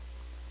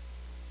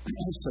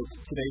So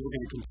today we're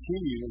going to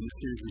continue in the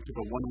series. We took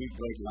a one-week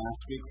break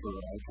last week for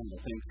kind of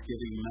a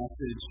Thanksgiving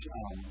message.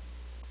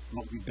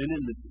 We've been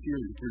in this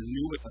series. If you're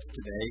new with us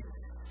today,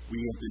 we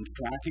have been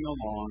tracking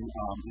along,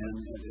 and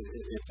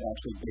it's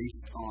actually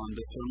based on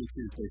the sermon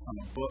series, based on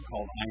a book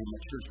called I Am a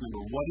Church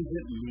Member. What does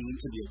it mean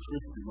to be a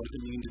Christian? What does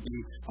it mean to be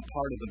a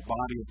part of the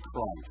body of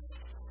Christ?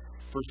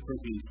 1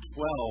 Corinthians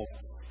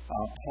 12,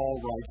 Paul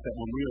writes that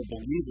when we are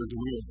believers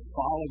and we are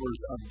followers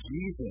of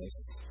Jesus,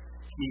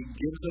 he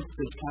gives us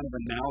this kind of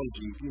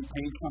analogy. He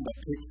paints kind of a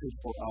picture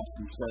for us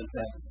and says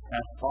that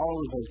as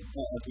followers,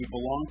 as we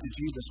belong to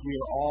Jesus, we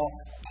are all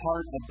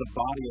part of the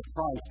body of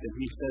Christ. And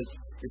he says,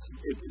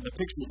 the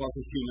picture is like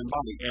a human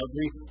body.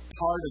 Every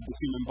part of the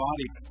human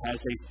body has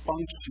a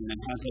function and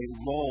has a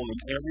role,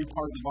 and every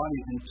part of the body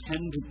is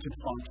intended to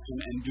function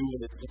and do what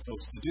it's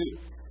supposed to do.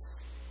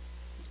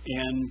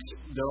 And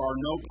there are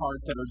no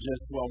parts that are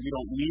just, well, we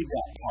don't need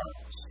that part.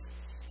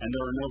 And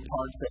there are no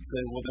parts that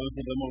say, well, those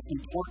are the most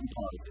important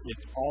parts.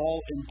 It's all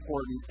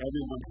important.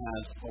 Everyone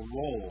has a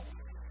role.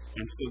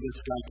 And so this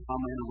guy, Tom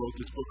Manor, wrote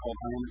this book called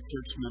I Am a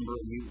Church Member.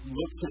 And he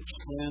looks at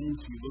trends.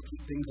 He looks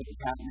at things that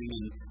are happening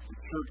in the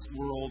church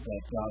world.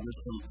 That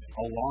there's some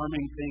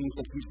alarming things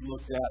that he's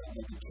looked at.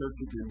 That the church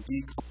is in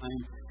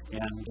decline.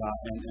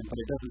 But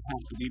it doesn't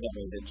have to be that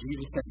way. That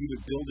Jesus said he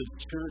would build his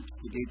church.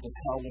 The gates of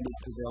hell will not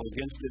prevail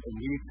against it. And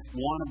we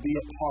want to be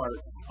a part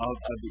of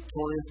a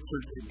victorious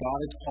church that God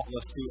has called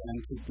us to, and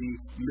to be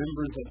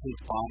members of his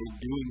body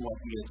doing what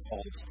he has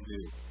called us to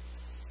do.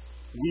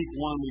 Week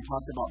 1, we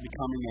talked about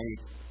becoming a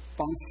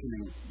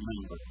functioning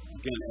member.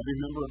 Again, every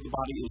member of the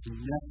body is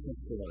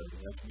necessary.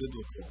 That's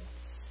biblical.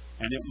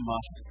 And it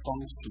must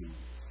function.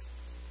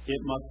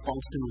 It must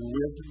function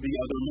with the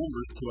other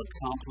members to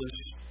accomplish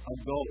a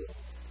goal.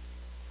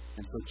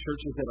 And so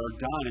churches that are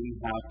dying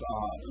have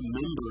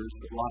members,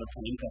 a lot of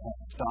times, that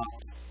have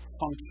stopped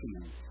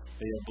functioning.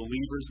 They are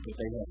believers, but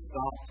they have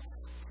stopped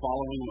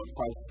following what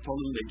Christ told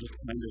them. They just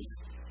kind of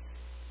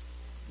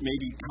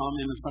maybe come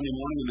in on Sunday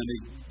morning and then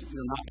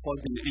they're not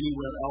plugged in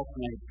anywhere else,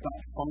 and they stop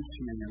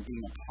functioning and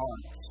being a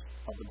part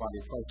of the body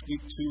of Christ.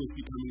 Week 2 is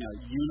becoming a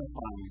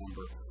unifying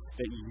member.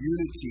 That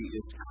unity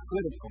is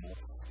critical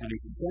and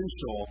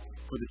essential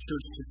for the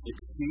church to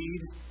succeed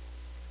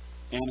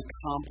and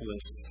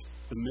accomplish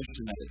the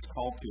mission that it's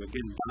called to.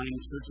 Again, dying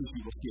churches,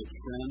 you will see a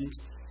trend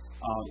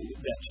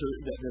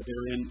that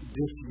they're in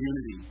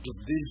disunity,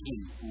 division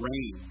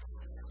reigns.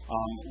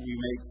 We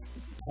make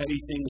petty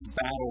things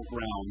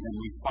battleground, and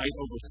we fight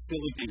over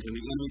silly things, and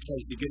the enemy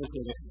tries to get us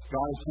there.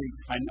 God is saying,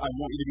 I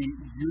want you to be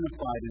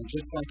unified, and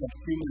just like a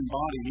human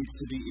body needs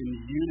to be in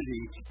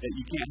unity, that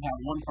you can't have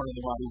one part of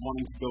the body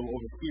wanting to go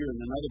over here, and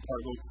another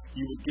part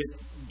you would get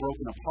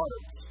broken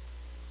apart.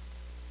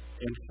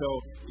 And so,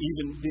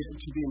 even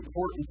to the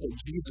importance that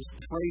Jesus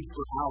prayed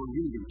for our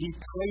unity, he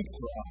prayed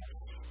for us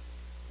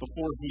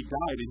before he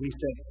died, and he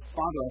said,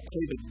 Father, I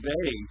pray that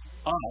they,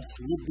 us,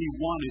 would be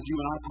one as you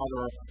and I,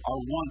 Father,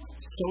 are one,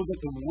 so that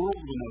the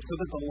world would know, so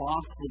that the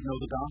lost would know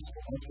the gospel.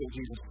 That's what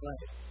Jesus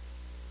prayed.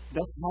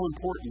 That's how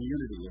important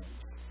unity is.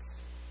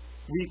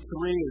 Week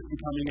 3 is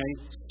becoming a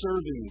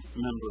serving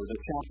member. The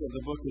chapter of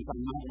the book is,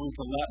 I'm not going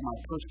to let my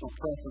personal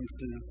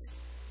preferences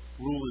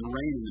rule and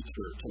reign in the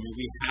church. I mean,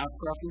 we have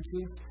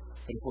preferences,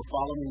 but if we're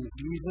following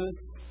Jesus,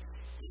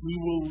 he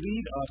will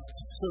lead us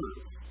to serve.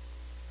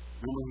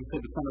 Remember, he said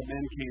the Son of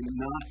Man came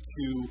not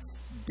to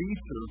be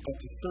served, but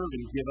to serve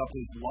and give up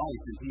his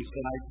life. And he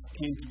said, I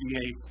came to be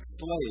a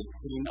slave,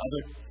 putting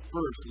others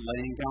first,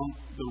 laying down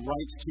the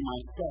rights to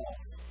myself.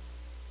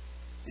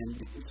 And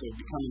so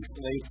becoming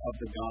slaves of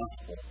the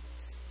gospel,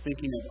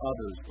 thinking of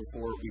others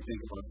before we think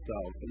of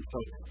ourselves. And so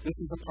this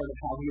is a part of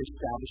how he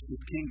established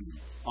his kingdom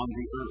on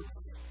the earth,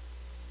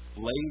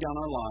 laying down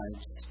our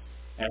lives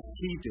as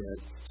he did,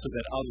 so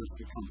that others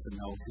could come to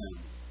know him.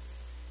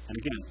 And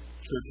again,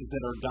 churches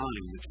that are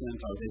dying, the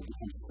trends are they've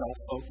become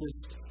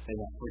self-focused, they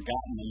have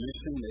forgotten the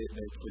mission,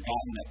 they've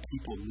forgotten that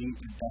people need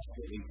to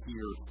desperately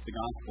hear the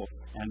gospel,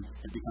 and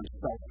it becomes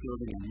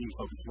self-serving and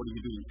me-focused. What are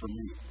you doing for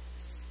me?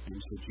 And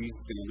so Jesus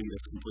is going to lead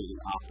us completely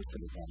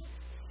opposite of that.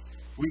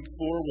 Week 4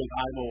 was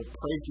I will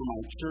pray for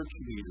my church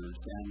leaders,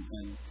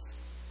 and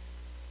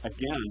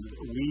again,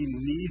 we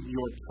need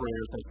your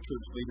prayers as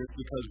church leaders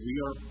because we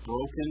are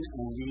broken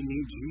and we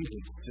need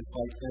Jesus, just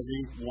like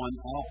everyone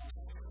else.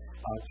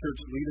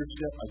 Church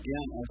leadership,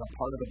 again, as a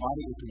part of the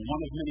body, is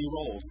one of many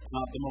roles. It's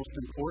not the most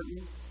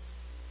important.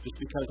 Just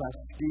because I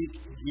speak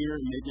here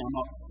and maybe I'm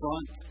up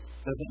front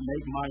doesn't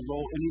make my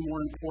role any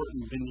more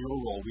important than your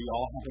role. We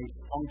all have a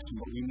function,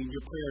 but we need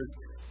your prayers.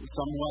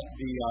 Somewhat,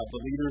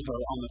 the leaders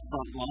are on the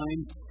front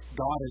line.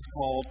 God has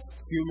called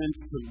humans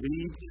to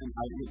lead, and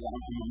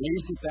I'm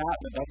amazed at that,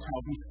 but that's how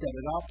he set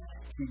it up.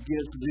 He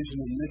gives vision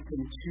and mission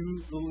to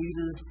the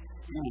leaders,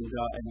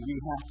 and we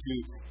have to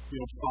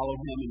follow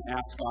him and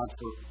ask God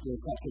for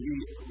help.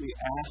 We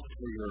ask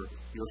for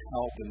your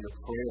help and your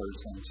prayers,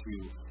 and to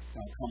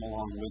come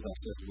along with us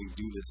as we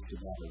do this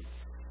together.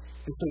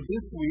 And so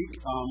this week,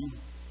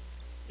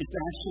 it's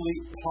actually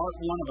part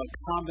 1 of a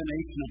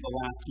combination of the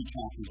last 2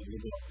 chapters of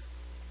the book.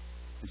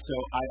 And so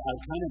I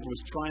kind of was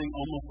trying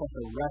almost like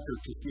a record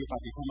to see if I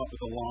could come up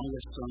with the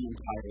longest sermon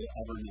title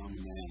ever known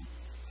to man.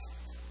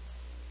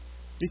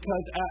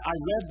 Because I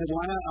read the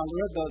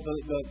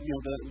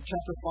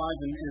chapter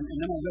 5 and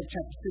then I read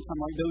chapter 6. I'm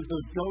like, those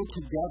go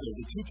together.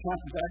 The two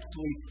chapters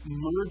actually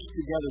merge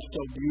together so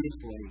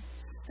beautifully.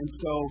 And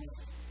so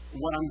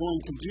what I'm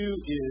going to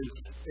do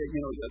is,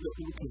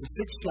 because the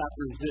 6th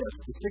chapter is this.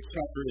 The 6th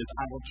chapter is,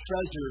 I will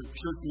treasure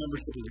church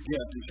membership as a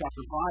gift. And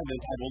chapter 5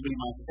 is, I will lead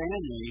my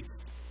family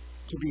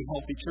to be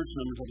healthy church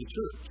members of the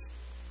church.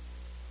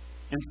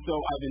 And so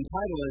I've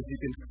entitled, as you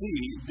can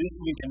see, this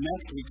week and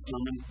next week's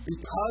sermon,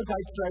 Because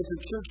I Treasure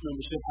Church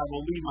Membership, I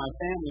Will Lead My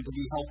Family to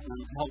Be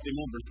Healthy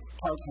Members,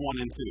 parts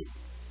 1 and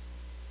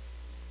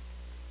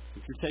 2.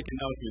 If you're taking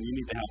notes, then you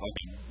need to have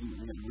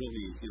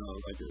really,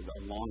 a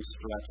long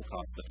stretch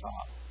across the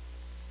top.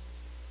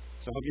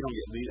 So I hope you don't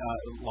get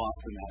lost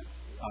in that.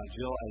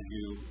 Jill, as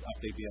you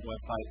update the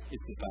website,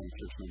 it's the Silent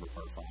Church Member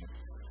Part 5.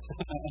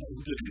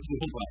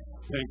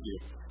 Thank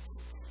you.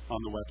 On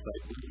the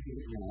website,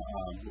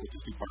 we'll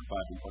just do part 5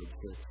 and part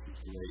 6.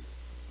 It's great.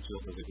 Jill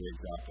does a great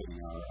job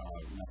putting our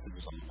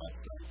messages on the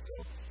website. So,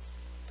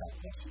 God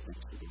bless you.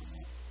 Thanks for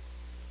doing that.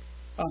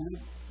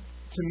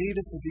 To me,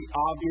 this is the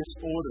obvious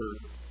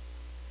order.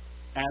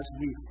 As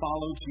we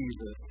follow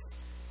Jesus,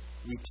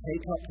 we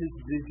take up his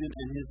vision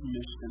and his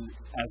mission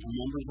as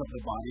members of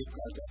the body of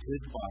Christ, of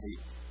his body,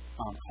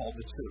 called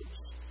the church.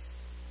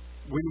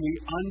 When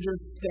we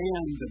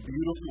understand the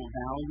beautiful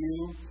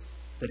value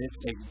that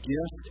it's a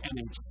gift and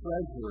a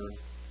treasure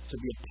to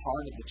be a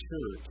part of the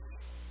church,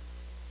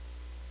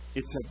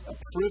 it's a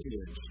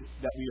privilege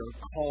that we are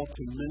called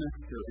to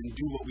minister and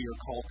do what we are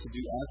called to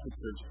do as the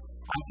church.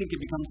 I think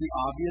it becomes the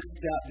obvious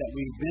step that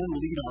we then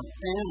lead our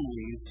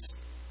families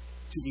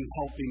to be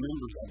healthy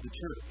members of the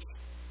church.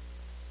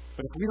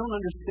 But if we don't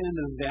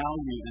understand the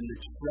value and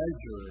the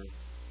treasure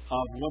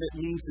of what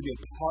it means to be a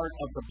part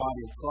of the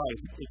body of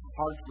Christ, it's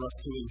hard for us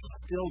to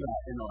instill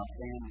that in our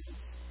families.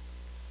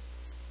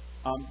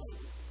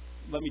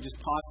 Let me just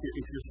pause here.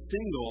 If you're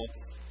single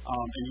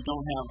and you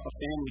don't have a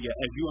family yet,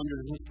 as you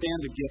understand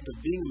the gift of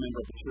being a member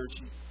of the church,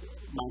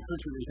 my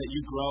encouragement is that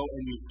you grow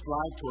and you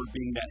strive toward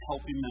being that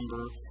healthy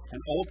member. And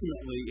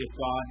ultimately, if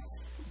God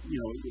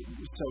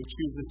so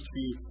chooses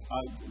to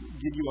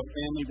give you a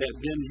family, that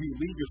then you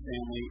lead your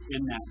family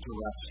in that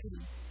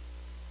direction.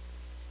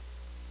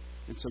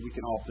 And so we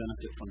can all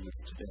benefit from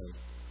this today.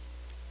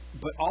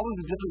 But all of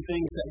the different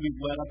things that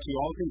we've led up to,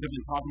 all the things that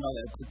we've been talking about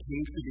that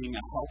pertains to being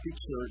a healthy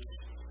church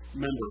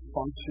member,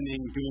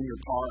 functioning, doing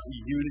your part,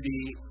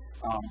 unity,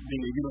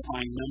 being a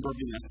unifying member,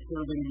 being a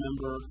serving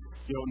member,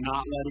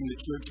 not letting the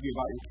church be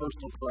about your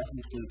personal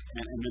preferences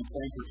and then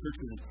praying for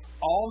churches.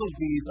 All of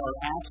these are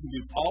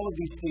attributes. All of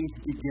these things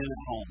begin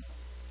at home.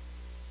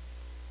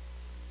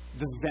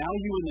 The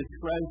value and the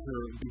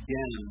treasure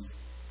begin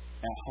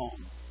at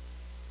home.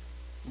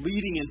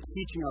 Leading and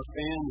teaching our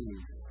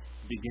families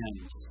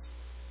begins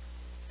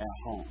at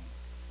home.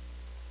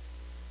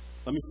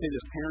 Let me say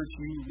this, parents,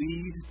 you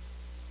lead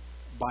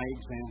by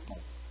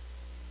example.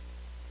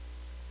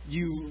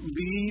 You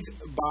lead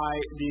by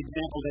the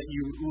example that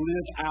you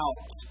live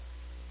out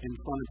in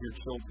front of your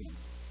children.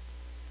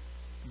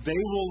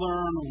 They will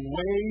learn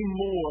way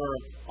more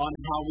on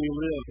how we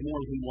live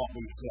more than what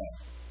we say.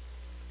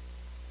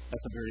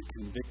 That's a very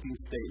convicting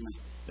statement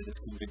that is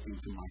convicting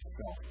to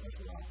myself as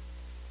well.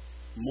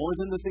 More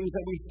than the things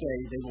that we say,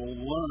 they will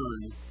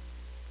learn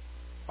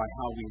by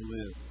how we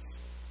live.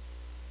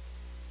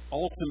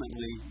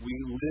 Ultimately, we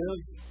live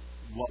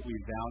what we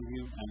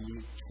value and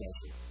we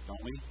treasure,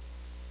 don't we?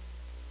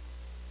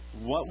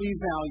 What we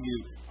value,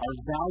 our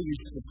value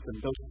system,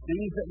 those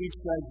things that we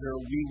treasure,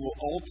 we will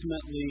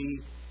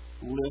ultimately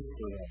live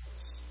for those.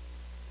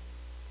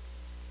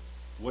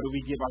 What do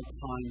we give our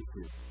time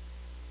to?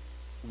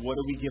 What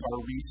do we give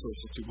our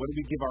resources to? What do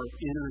we give our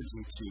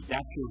energy to?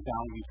 That's your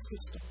value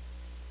system.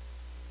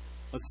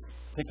 Let's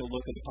take a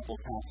look at a couple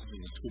of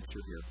passages of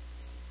Scripture here.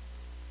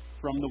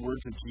 From the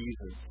words of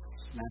Jesus,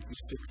 Matthew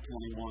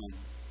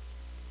 6:21.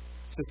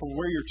 So for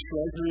where your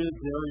treasure is,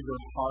 there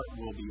your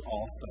heart will be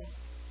also.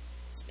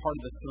 It's part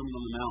of the Sermon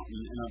on the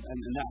Mountain.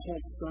 And that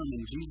whole sermon,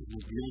 Jesus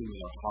is dealing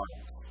with our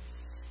hearts.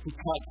 He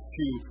cuts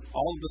to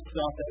all of the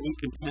stuff that we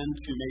can tend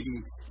to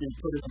maybe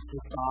put as a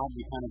facade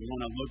we kind of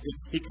want to look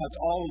at. He cuts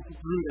all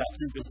through that,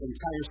 through this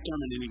entire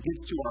sermon, and he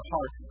gets to our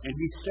heart. And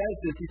he says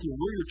this, he says,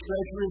 where your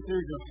treasure is,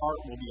 there your heart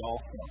will be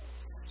also.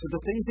 So the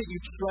things that you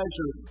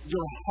treasure,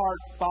 your heart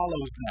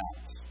follows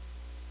that.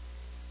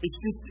 It's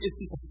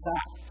just a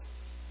fact.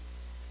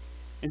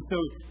 And so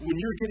when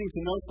you're getting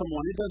to know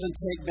someone, it doesn't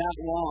take that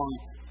long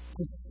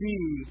to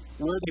see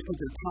where they put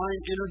their time,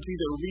 energy,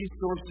 their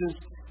resources.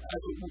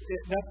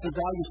 That's the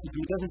value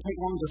system. It doesn't take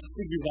long to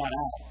figure that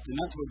out. And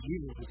that's what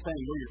Jesus is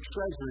saying. Where your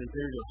treasure is,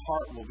 there your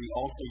heart will be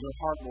also. Your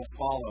heart will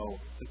follow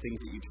the things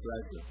that you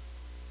treasure.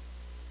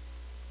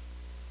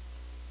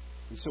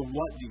 And so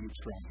what do you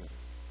treasure?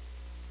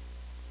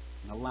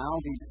 And allow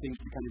these things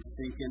to kind of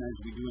sink in as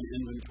we do an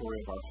inventory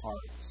of our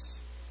hearts.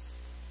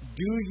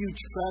 Do you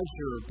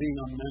treasure being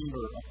a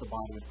member of the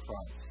body of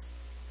Christ?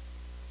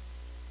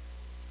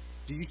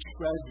 Do you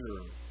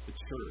treasure the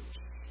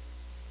church?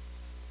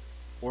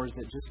 Or has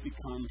it just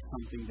become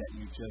something that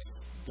you just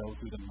go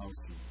through the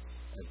motions,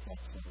 as Buck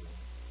said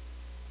earlier?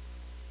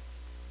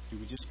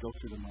 Do we just go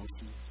through the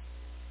motions?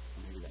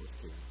 Or maybe that was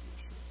clear, I'm not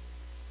sure.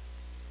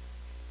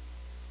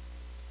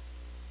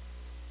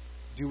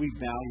 Do we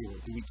value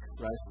it? Do we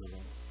treasure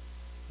it?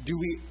 Do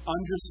we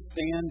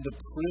understand the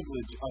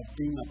privilege of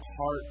being a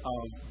part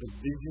of the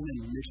vision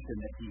and mission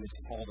that He has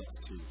called us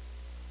to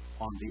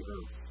on the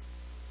earth?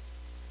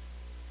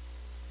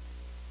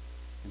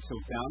 And so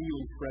value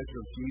and treasure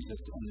of Jesus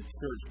and the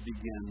church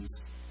begins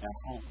at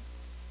home.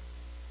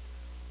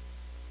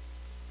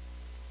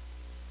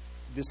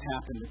 This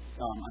happened,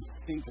 I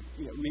think,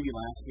 maybe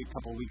last week, a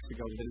couple of weeks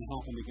ago, but it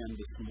happened again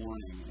this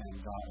morning. And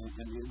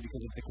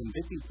because it's a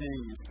convicting thing,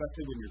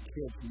 especially when your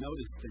kids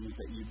notice things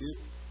that you do.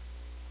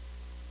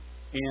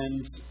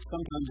 And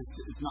sometimes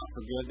it's not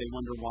for good. They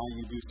wonder why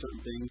you do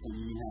certain things,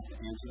 and you have to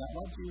answer that.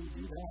 Why did you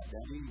do that,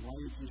 Daddy? Why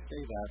did you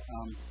say that?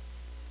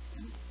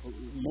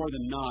 More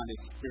than not,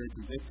 it's very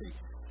convicting.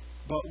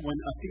 But when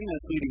Athena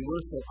is leading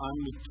worship, I'm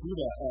with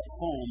Judah at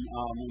home.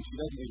 When she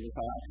doesn't lead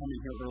worship, I come in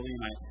here early,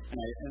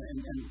 and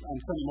on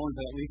Sunday mornings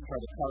I at least try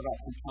to carve out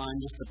some time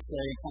just to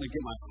pray, kind of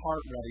get my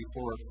heart ready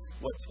for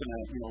what's going to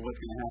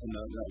happen,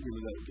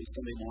 the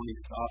Sunday morning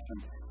stuff.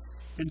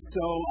 And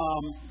so,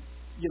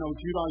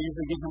 Judah, I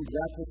usually give him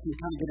breakfast and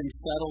kind of get him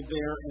settled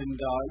there, and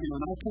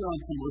I put on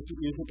some worship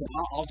music, and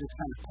I'll just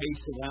kind of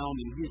pace around,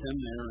 and he's in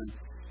there, and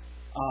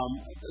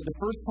the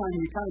first time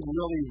he kind of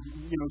really,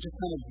 just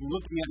kind of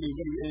looking at me,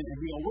 and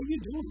he goes, "What are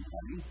you doing,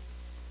 honey?"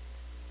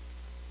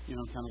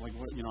 Kind of like,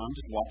 I'm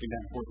just walking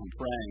back and forth and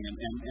praying,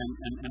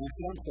 and I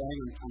said, "I'm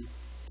praying, I'm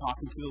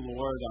talking to the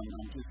Lord,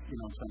 I'm just,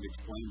 trying to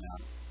explain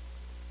that."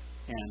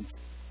 And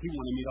he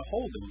wanted me to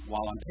hold him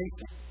while I'm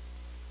pacing.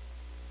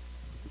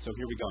 And so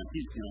here we go. And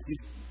he's,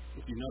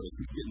 if you notice,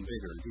 he's getting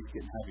bigger and he's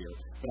getting heavier.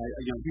 But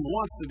he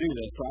wants to do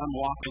this, so I'm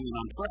walking and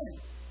I'm praying.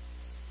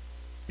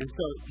 And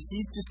so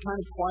he's just kind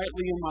of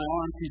quietly in my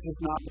arms. He's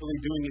just not really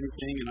doing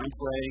anything, and I'm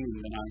praying,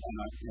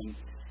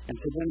 and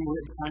so then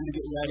it's time to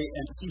get ready.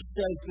 And he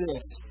says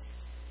this.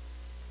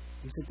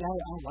 He said, "Dad,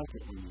 I like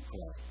it when you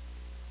pray."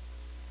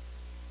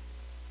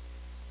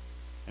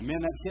 And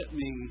man, that hit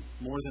me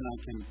more than I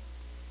can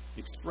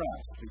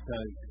express,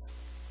 because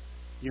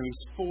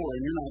he's 4,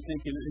 and you're not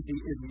thinking,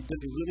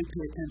 does he really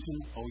pay attention?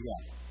 Oh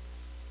yeah,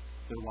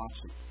 they're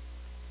watching.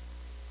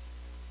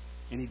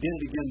 And he did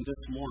it again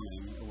this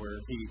morning, where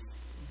he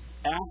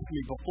asked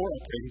me before I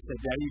prayed. He said,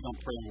 "Daddy, you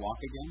gonna pray and walk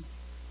again?"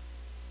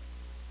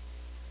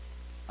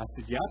 I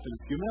said, "Yep, in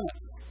a few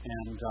minutes."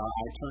 And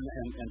I turned,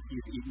 and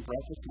he's eating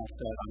breakfast, and I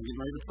said, "I'm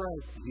getting ready to pray."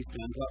 And he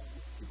stands up,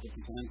 he puts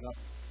his hands up,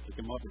 pick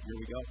him up, and here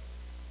we go.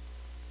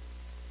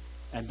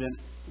 And then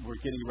we're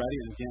getting ready,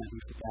 and again, he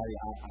said, "Daddy,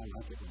 I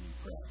like it when you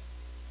pray."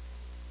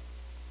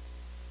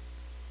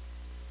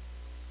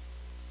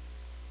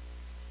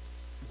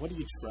 What do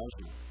you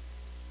treasure?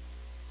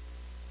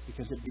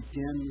 Because it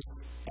begins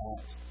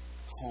at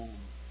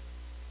home.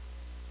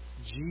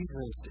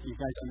 Jesus, you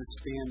guys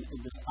understand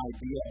this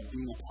idea of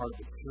being a part of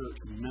the church,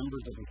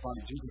 members of the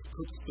body. Jesus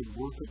puts the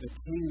work of the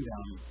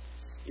kingdom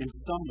in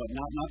somewhat.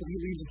 Not that he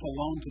leaves us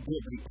alone to do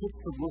it, but he puts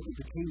the work of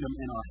the kingdom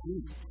in our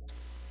hands.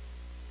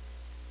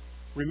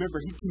 Remember,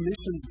 he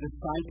commissioned the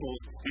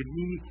disciples, and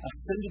he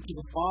ascended to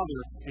the Father,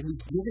 and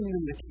he's giving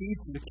them the keys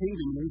to the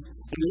kingdom, and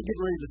they get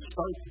ready to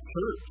start the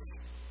church.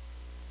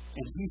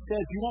 And he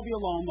says, "You won't be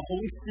alone. The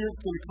Holy Spirit's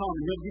going to come,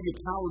 and he'll give you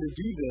power to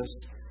do this.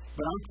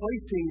 But I'm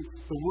placing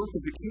the work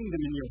of the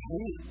kingdom in your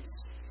hands."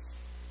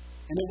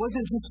 And it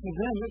wasn't just for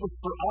them, it was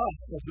for us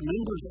as the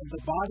members of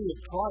the body of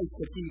Christ,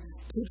 that he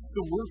puts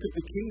the work of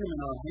the kingdom in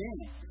our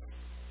hands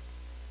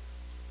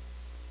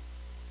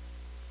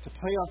to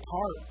play our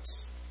part.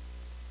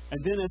 And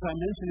then, as I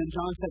mentioned in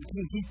John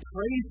 17, he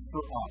prays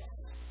for us.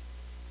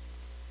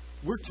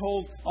 We're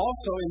told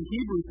also in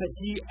Hebrews that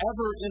he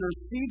ever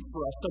intercedes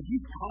for us, so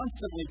he's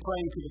constantly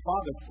praying to the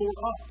Father for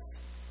us.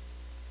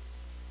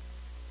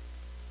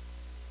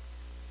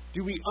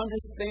 Do we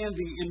understand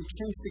the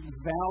intrinsic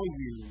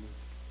value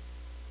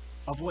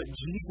of what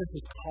Jesus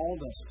has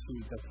called us to,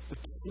 the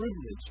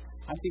privilege?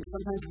 I think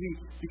sometimes we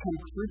become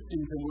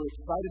Christians and we're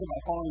excited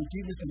about following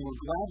Jesus and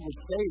we're glad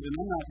we're saved, and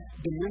I'm not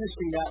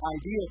diminishing that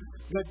idea,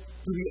 but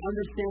do we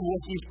understand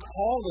what he's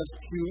called us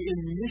to in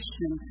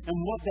mission and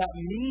what that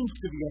means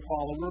to be a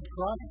follower of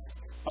Christ,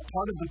 a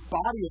part of the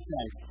body of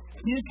Christ?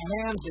 His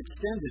hands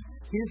extended,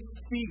 his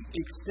feet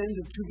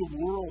extended to the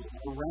world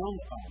around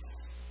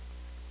us.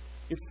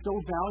 It's so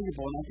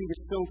valuable, and I think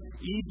it's so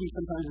easy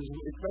sometimes,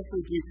 especially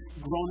if we've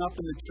grown up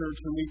in the church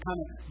and we've kind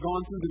of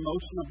gone through the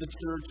motion of the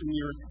church, and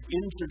you're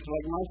in church,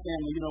 like my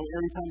family,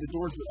 every time the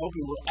doors are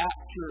open, we're at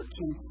church,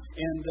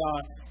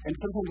 and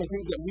sometimes I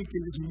think that we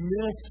can just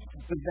miss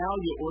the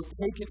value or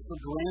take it for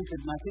granted,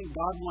 and I think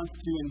God wants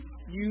to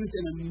infuse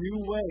in a new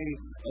way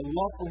a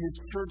love for his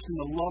church and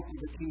the love for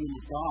the kingdom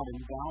of God and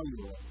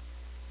value it.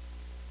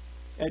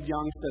 Ed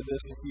Young said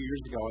this a few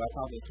years ago, and I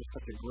thought this was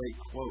such a great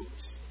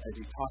quote. As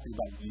he's talking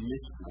about the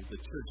mission of the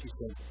church, he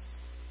said,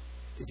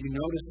 "If you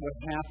notice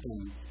what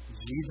happened,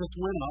 Jesus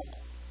went up,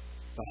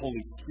 the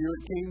Holy Spirit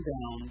came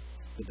down,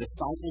 the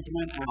disciples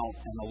went out,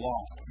 and the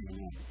lost came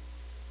in.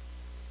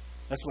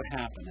 That's what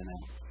happened in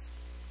Acts.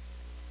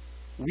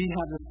 We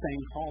have the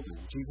same calling.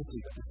 Jesus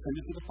is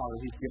ascended to the Father.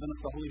 He's given us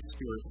the Holy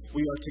Spirit.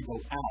 We are to go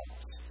out.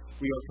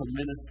 We are to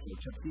minister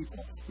to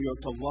people. We are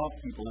to love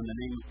people in the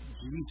name of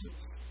Jesus.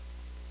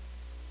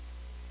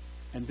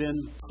 And then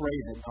pray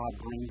that God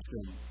brings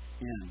them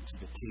into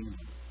the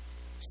kingdom.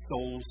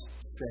 Souls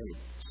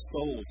saved.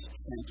 Souls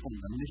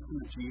transformed. The mission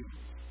of Jesus.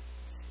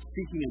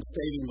 Seeking and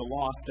saving the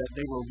lost, that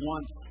they were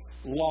once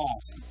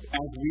lost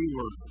as we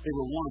were. They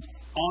were once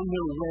on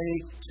their way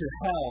to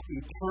hell,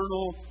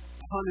 eternal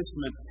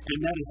punishment, and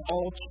that is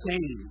all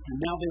changed. And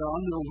now they are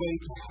on their way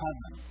to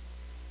heaven.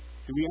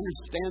 Do we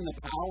understand the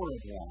power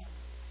of that?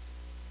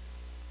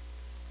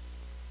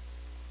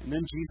 And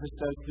then Jesus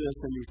says this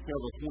in these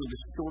parables, one of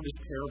the shortest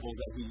parables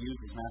that he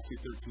uses, Matthew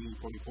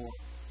 13:44.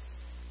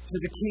 So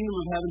the kingdom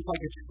of heaven is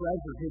like a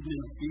treasure hidden in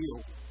a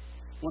field.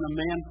 When a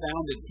man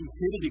found it, he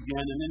hid it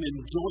again, and then in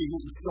joy he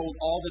went and sold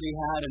all that he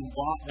had and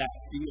bought that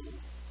field.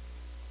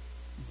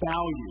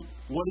 Value.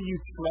 What do you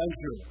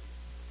treasure?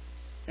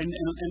 And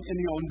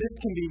this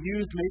can be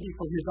used maybe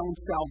for his own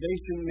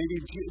salvation. Maybe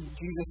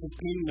Jesus is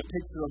painting the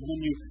picture of when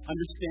you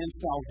understand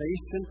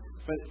salvation.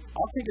 But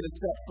I'll take it a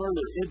step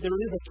further. There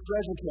is a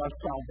treasure to our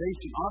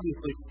salvation,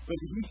 obviously. But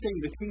he's saying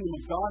the kingdom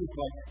of God is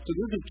like, so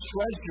there's a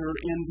treasure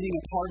in being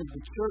a part of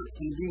the church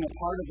and being a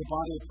part of the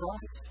body of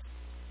Christ.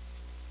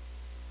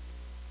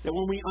 That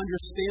when we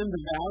understand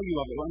the value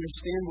of it, we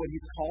understand what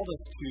he's called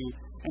us to,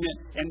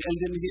 and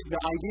then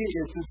the idea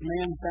is this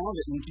man found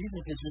it, and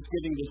Jesus is just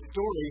giving this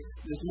story.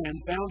 This man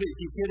found it,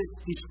 he hid it,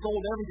 he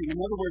sold everything. In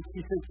other words,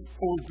 he says,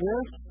 for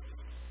this,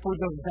 for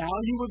the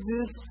value of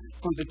this,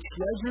 for the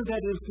treasure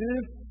that is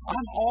this,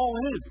 I'm all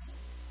in.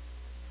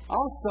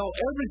 I'll sell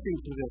everything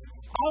for this.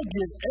 I'll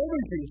give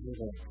everything for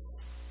this.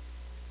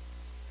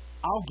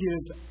 I'll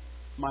give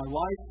my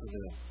life for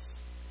this.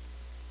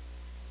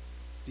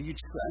 Do you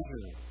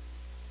treasure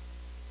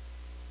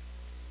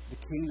the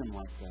kingdom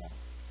like that?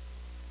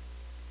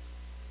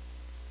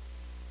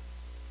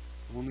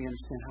 When we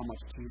understand how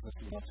much Jesus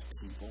loves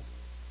people,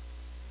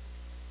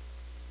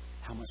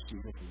 how much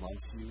Jesus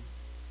loves you,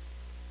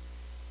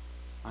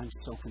 I'm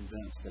so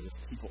convinced that if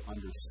people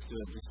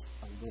understood just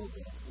a little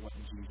bit of what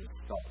Jesus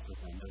felt for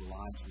them, their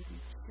lives would be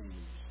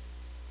changed.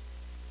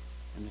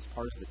 And as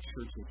part of the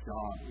church of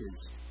God, is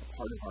a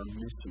part of our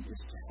mission is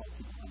to help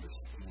people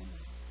understand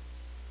it.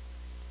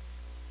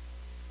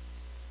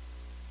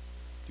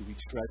 Do we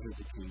treasure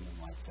the kingdom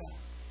like that?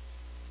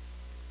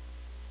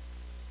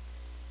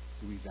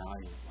 Do we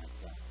value it like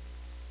that?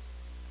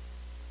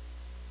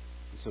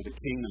 And so the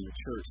kingdom, the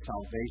church,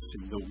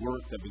 salvation, the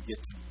work that we get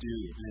to do,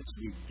 and as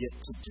we get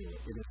to do it,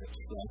 it is a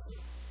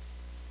treasure.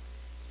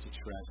 It's a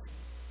treasure.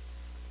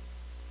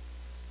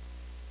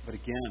 But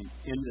again,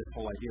 in this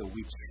whole idea,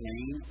 we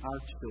train our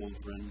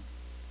children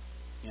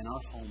in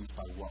our homes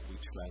by what we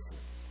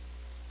treasure.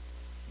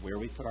 Where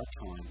we put our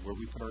time, where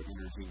we put our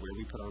energy, where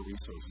we put our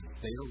resources.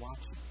 They are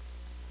watching.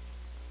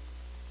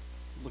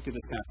 Look at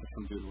this passage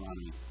from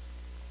Deuteronomy.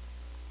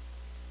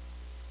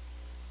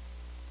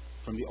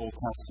 From the Old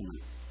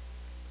Testament.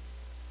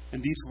 And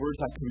these words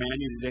I command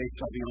you today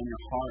shall be on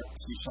your heart.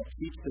 You shall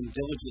teach them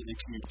diligently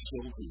to your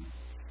children.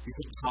 You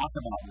shall talk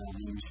about them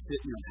when you sit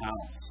in your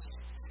house.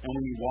 And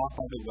when you walk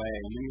by the way,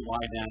 and when you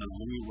lie down, and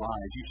when you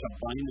rise, you shall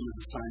bind them as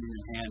a sign in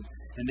your hand,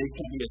 and they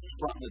shall be as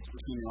frontlets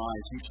between your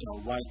eyes. You shall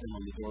write them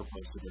on the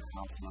doorposts of your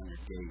house and on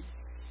your gates.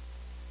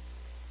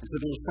 And so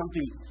there was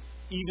something,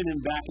 even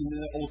back in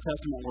the Old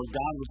Testament, where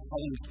God was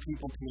telling his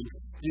people to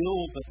instill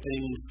the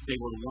things they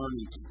were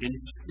learning,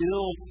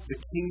 instill the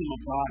kingdom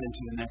of God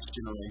into the next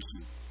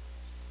generation.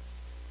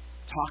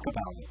 Talk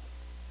about it.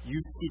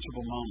 Use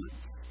teachable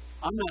moments.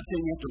 I'm not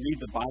saying you have to read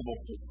the Bible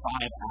for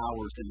 5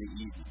 hours in the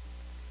evening.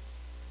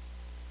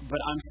 But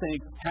I'm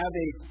saying have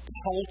a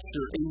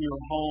culture in your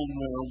home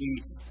where we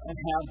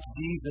have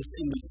Jesus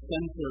in the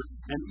center.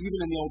 And even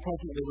in the Old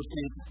Testament, they were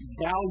saying,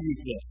 value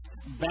this.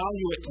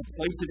 Value it to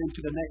place it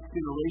into the next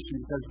generation,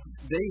 because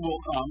they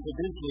will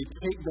eventually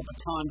take the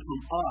baton from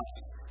us,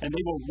 and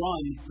they will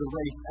run the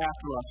race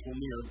after us when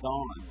we are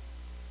gone.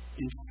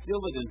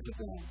 Instill it into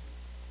them.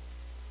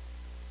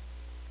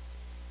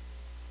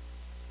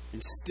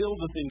 Instill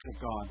the things of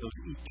God, those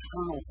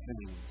eternal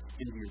things,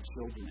 into your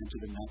children, into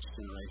the next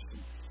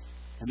generation.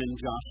 And then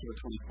Joshua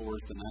 24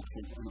 is the next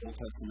Old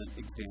Testament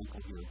example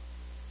here.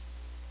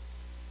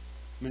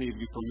 Many of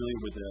you are familiar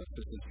with this.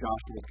 This is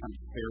Joshua's kind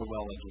of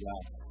farewell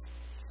address.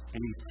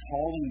 And he's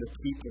calling the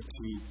people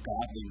to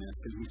godliness,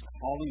 and he's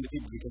calling the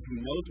people because he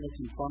knows what's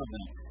in front of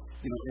them.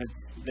 And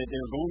that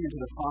they're going into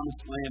the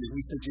promised land, and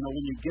he says,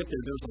 when you get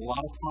there, there's a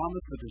lot of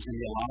promise, but there's going to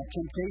be a lot of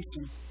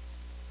temptation.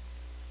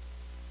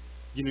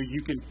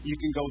 You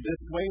can go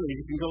this way, or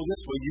you can go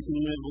this way. You can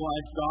live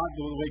life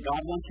the way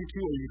God wants you to,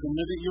 or you can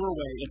live it your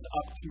way. It's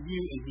up to you.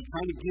 And he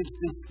kind of gives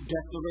this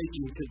declaration.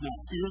 He says, now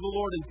fear the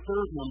Lord and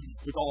serve him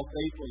with all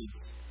faithfulness.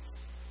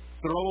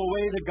 Throw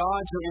away the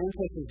gods your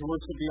ancestors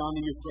worshipped beyond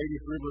the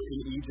Euphrates River in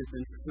Egypt,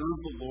 and serve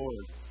the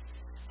Lord.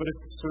 But if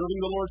serving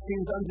the Lord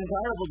seems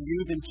undesirable to you,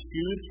 then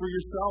choose for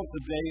yourself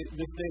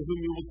this day whom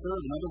you will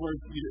serve. In other words,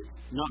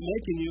 I'm not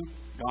making you.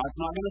 God's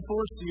not going to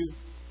force you.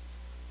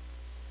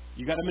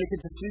 You got to make a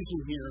decision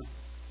here.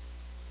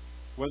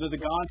 Whether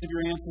the gods of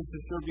your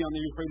ancestors served beyond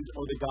the Euphrates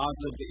or the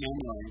gods of the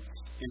Amorites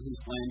in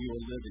whose land you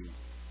are living.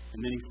 And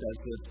then he says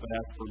this, but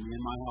as for me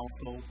and my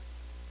household,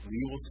 we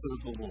will serve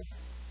the Lord.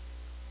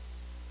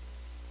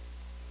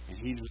 And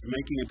he was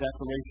making a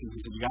declaration. He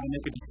said, you got to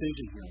make a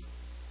decision here.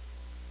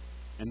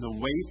 And the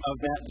weight of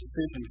that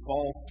decision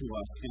falls to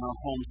us in our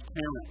home's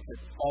parents.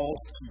 It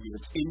falls to you.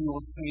 It's in your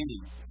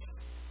hands.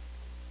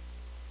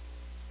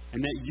 And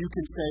that you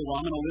can say, well,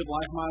 I'm going to live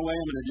life my way,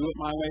 I'm going to do it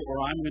my way, or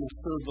I'm going to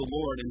serve the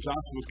Lord. And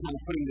Joshua was kind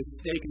of putting this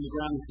stake in the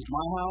ground. This is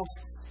my house.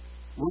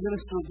 We're going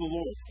to serve the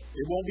Lord.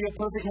 It won't be a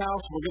perfect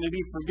house. We're going to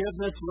need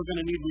forgiveness. We're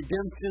going to need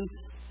redemption.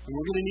 And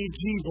we're going to need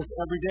Jesus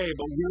every day.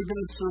 But we're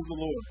going to serve the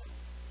Lord.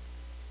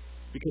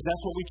 Because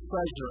that's what we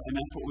treasure and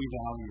that's what we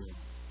value.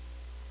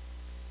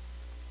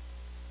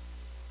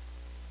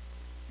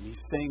 And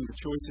he's saying the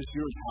choice is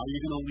yours. How are you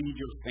going to lead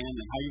your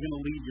family? How are you going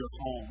to lead your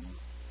home?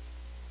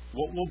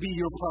 What will be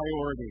your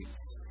priorities?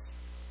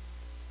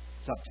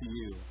 It's up to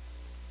you.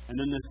 And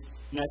then this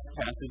next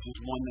passage is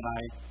one that I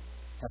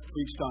have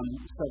preached on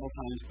several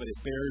times, but it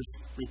bears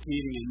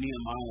repeating in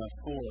Nehemiah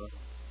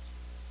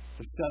 4.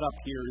 The setup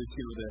here is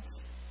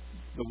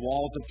the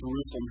walls of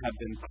Jerusalem have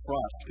been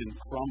crushed and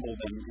crumbled,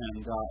 and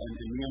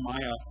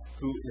Nehemiah,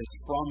 who is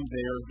from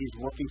there, he's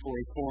working for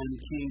a foreign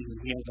king, and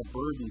he has a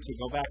burden to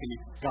go back, and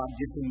God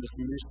gives him this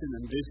mission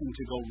and vision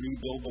to go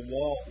rebuild the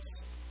walls.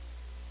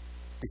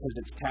 Because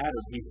it's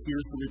tattered. He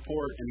hears the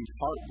report and he's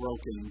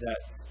heartbroken that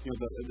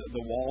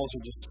the walls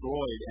are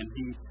destroyed, and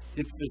he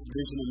gets this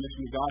vision and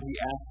mission of God. He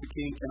asks the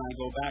king, can I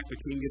go back? The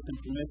king gives him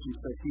permission,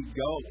 so he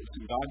goes.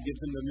 And God gives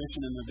him the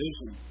mission and the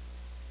vision.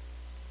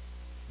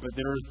 But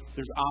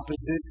there's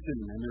opposition,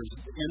 and there's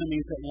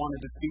enemies that want to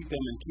defeat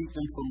them and keep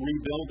them from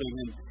rebuilding.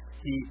 And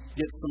he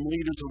gets some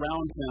leaders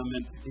around him,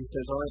 and he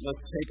says, all right,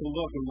 let's take a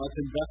look and let's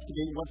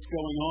investigate what's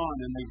going on.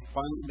 And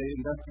they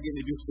investigate,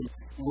 they do some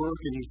work,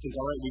 and he says,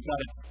 all right, we've got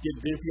to get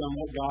busy on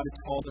what God has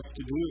called us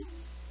to do.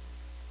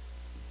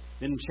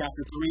 Then in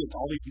chapter 3, it's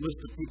all these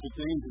lists of people's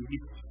names, and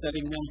he's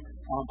setting them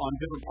on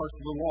different parts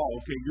of the wall.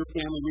 Okay, your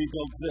family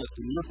rebuilds this,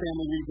 and your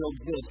family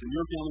rebuilds this, and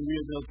your family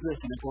rebuilds this.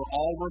 And if we're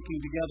all working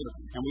together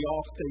and we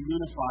all stay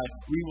unified,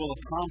 we will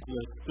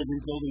accomplish the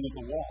rebuilding of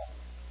the wall.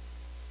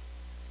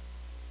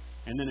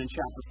 And then in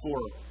chapter 4,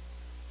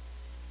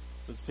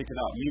 let's pick it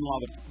up.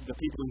 Meanwhile, the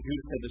people in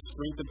Judah said, the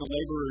strength of the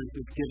laborers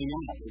is giving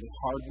out. It is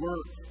hard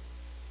work.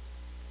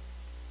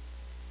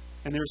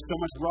 And there's so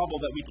much rubble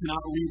that we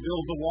cannot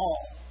rebuild the wall.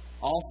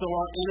 Also,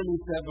 our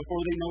enemies said,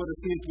 before they know what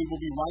it is, we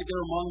will be right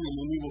there among them,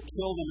 and we will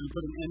kill them and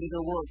put an end to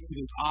their work. So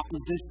there's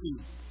opposition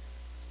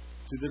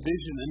to the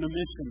vision and the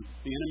mission.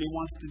 The enemy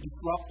wants to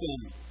disrupt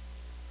them.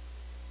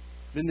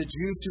 Then the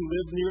Jews who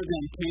lived near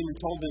them came and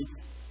told them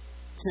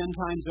 10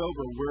 times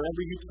over, wherever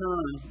you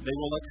turn, they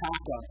will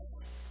attack us.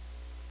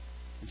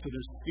 And so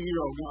there's fear.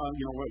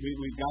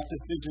 We've got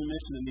this vision and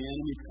mission, and the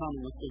enemy's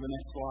coming. Let's go to the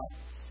next slide.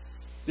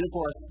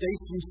 Therefore, I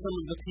stationed some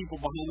of the people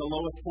behind the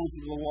lowest points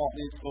of the wall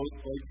in exposed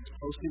places,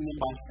 posting them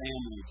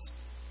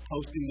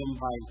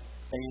by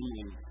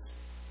families,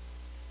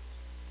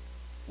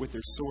 with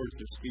their swords,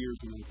 their spears,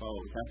 and their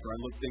bows. After I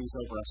looked things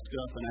over, I stood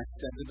up and I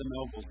said to the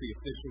nobles, the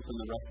officials, and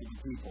the rest of the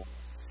people,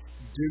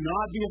 do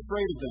not be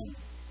afraid of them.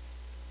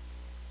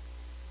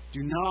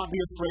 Do not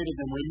be afraid of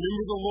them.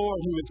 Remember the Lord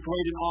who is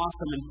great and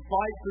awesome, and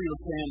fight for your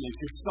families,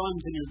 your sons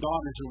and your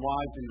daughters, your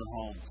wives and your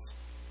homes.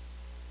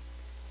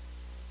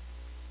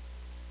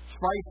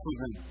 Fight for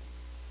them.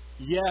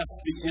 Yes,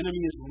 the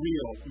enemy is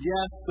real.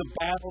 Yes, the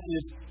battle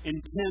is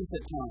intense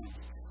at times.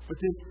 But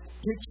this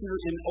picture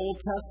in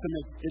Old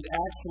Testament is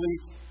actually,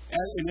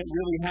 and it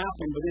really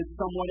happened, but it's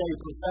somewhat a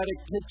prophetic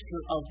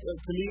picture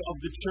to me of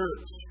the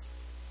church.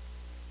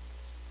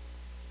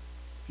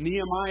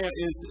 Nehemiah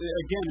is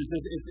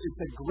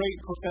a great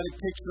prophetic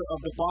picture of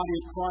the body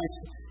of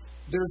Christ.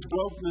 There's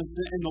brokenness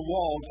in the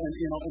walls,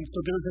 and so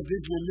there's a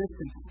vision and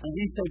mission. And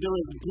we say there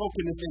is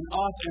brokenness in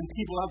us and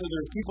people out there.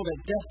 There are people that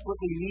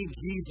desperately need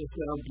Jesus,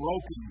 that are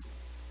broken,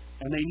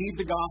 and they need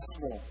the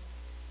gospel.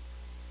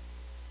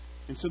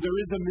 And so there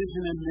is a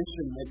vision and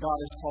mission that God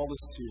has called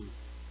us to.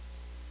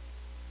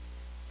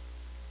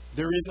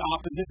 There is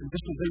opposition.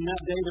 This was in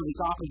that day there was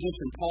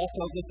opposition. Paul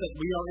tells us that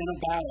we are in a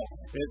battle.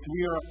 That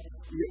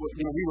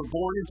we were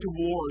born into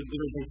war.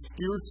 There is a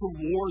spiritual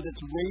war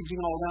that's raging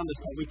all around us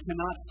that we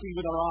cannot see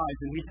with our eyes.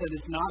 And he said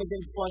it's not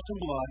against flesh and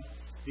blood.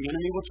 The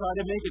enemy will try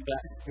to make it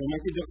that. He'll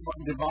make it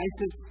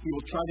divisive. He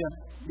will try to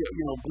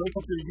break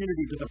up your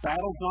unity. But the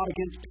battle's not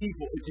against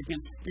people. It's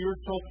against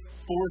spiritual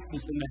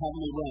forces in the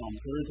heavenly realms.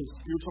 There is a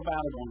spiritual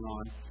battle going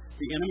on.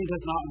 The enemy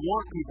does not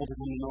want people to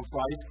come to know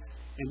Christ.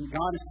 And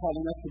God is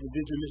calling us to the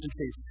vision mission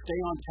stage. Stay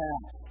on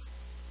task.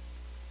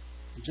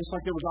 And just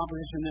like there was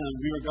opposition then,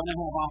 we are going to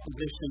have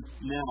opposition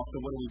now. So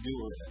what do we do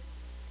with it?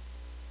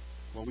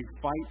 Well, we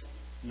fight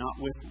not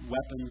with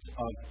weapons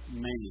of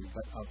man,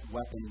 but of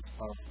weapons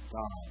of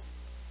God.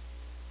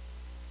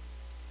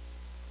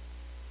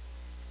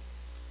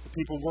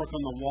 People work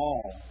on the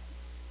wall,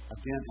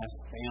 again, as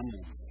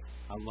families.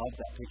 I love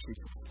that picture.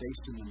 He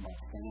stationed them by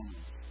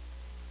families.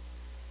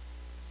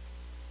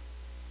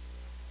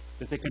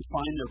 That they can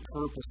find their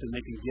purpose and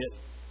they can get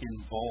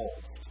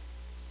involved.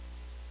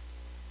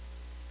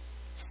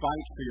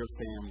 Fight for your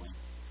family.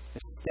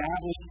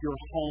 Establish your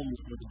homes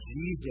with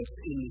Jesus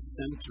in the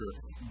center.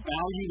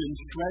 Value and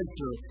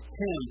treasure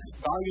Him.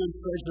 Value and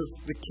treasure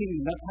the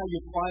kingdom. That's how you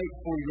fight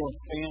for your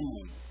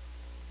family.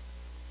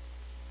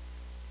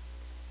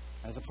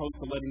 As opposed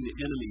to letting the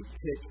enemy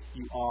pick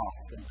you off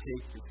and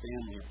take your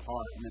family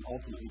apart and then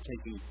ultimately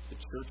taking the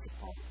church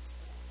apart.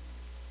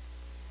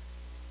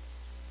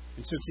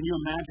 And so can you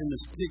imagine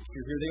this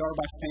picture? Here they are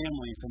by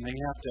families and they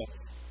have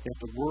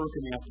to work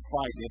and they have to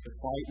fight. They have to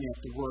fight and they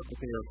have to work, but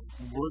they are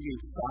working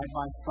side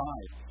by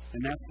side. And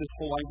that's this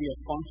whole idea of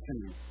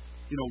functioning.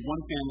 You know,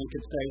 one family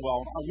could say,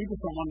 well, we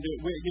just don't want to do it.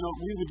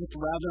 We would just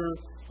rather,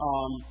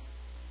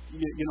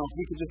 if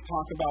we could just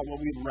talk about what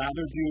we'd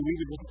rather do, we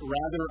would just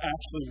rather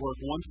actually work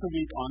once a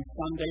week on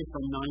Sunday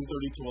from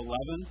 9:30 to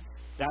 11.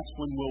 That's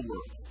when we'll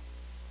work.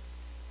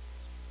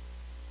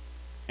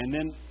 And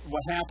then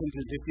what happens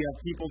is if you have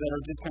people that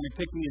are just kind of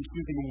picking and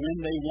choosing when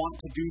they want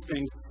to do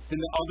things, then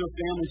the other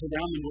families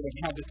around them would have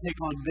had to take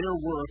on their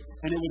work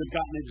and it would have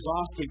gotten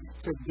exhausting.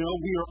 So no,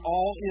 we are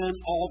all in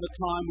all the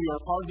time. We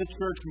are part of the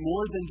church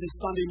more than just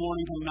Sunday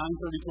morning from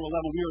 9:30 to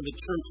 11. We are the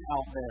church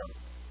out there.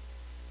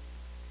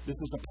 This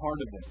is a part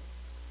of it.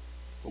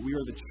 But we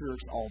are the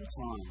church all the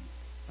time.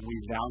 And we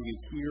value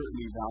here and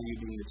we value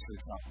being the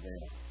church out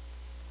there.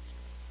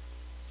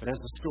 But as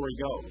the story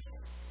goes,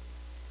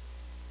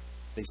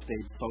 they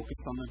stayed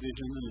focused on the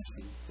vision and the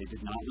mission. They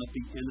did not let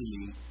the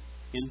enemy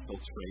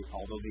infiltrate,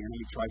 although the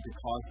enemy tried to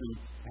cause them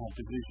to have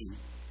division.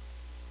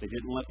 They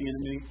didn't let the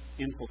enemy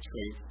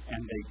infiltrate,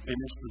 and they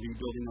finished the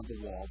rebuilding of the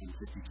wall in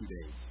 52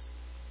 days.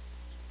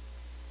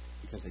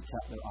 Because they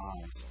kept their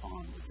eyes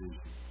on the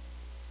vision.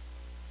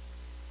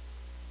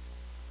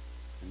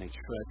 And they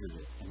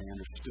treasured it, and they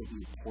understood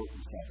the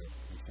importance of it.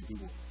 And so we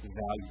will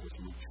value this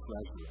and we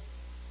treasure it.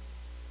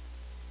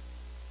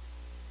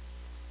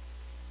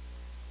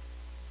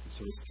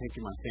 So it's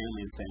taking my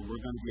family and saying,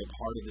 we're going to be a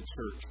part of the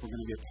church. We're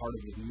going to be a part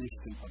of the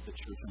mission of the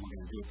church, and we're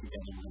going to do it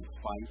together. We're going to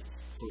fight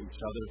for each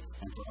other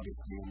and for other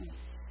families.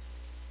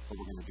 But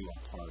we're going to do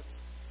our part.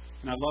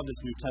 And I love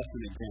this New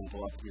Testament example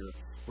up here,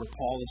 where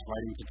Paul is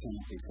writing to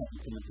Timothy,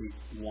 2 Timothy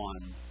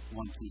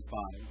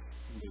 1:1-5.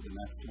 And go to the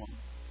next one.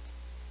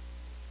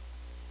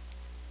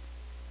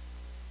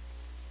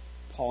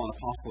 Paul, an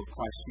apostle of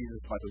Christ Jesus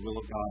by the will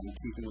of God, in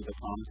keeping with the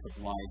promise of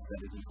life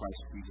that is in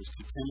Christ Jesus.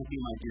 To Timothy,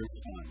 my dear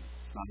son,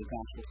 not his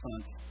actual son,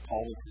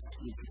 Paul is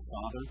his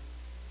father,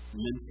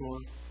 mentor.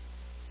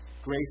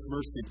 Grace,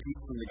 mercy, and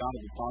peace from the God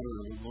of the Father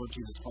and the Lord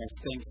Jesus Christ.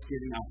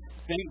 Thanksgiving. I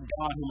thank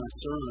God whom I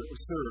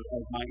serve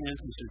as my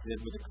ancestors did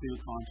with a clear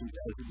conscience,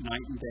 as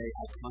night and day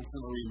I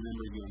constantly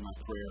remember you in my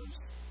prayers.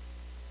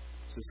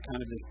 So it's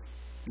kind of this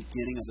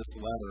beginning of this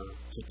letter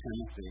to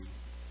Timothy.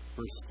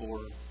 Verse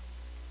 4.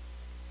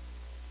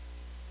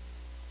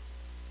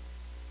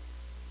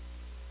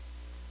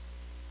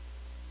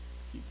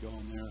 Keep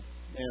going there.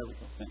 There we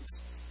go. Thanks.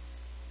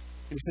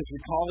 And he says,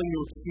 recalling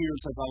your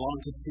tears as I long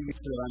to see you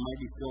so that I might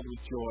be filled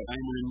with joy. I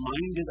am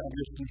reminded of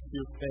your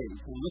sincere faith.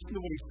 And listen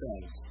to what he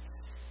says.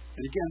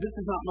 And again, this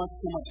is not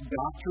so much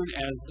doctrine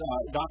as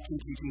doctrine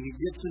teaching. He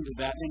gets into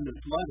that in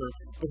this letter,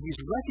 but he's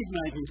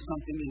recognizing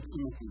something in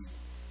Timothy.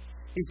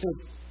 He said,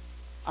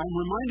 I'm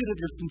reminded of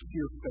your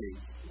sincere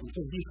faith. And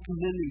so he's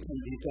commending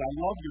Timothy. He said, I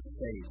love your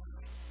faith.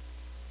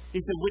 He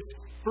said, which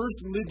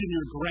first lived in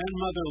your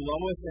grandmother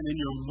Lois and in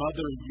your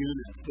mother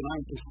Eunice, and I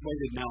am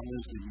persuaded now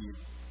lives in you.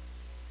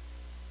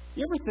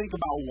 You ever think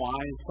about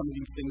why some of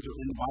these things are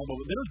in the Bible?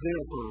 They're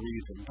there for a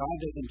reason. God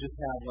doesn't just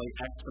have like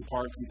extra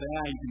parts and say,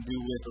 you can do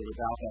with or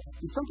without that.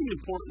 There's something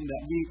important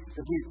that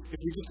if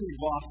we just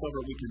gloss over,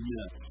 we can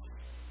miss.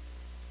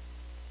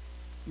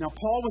 Now,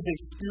 Paul was a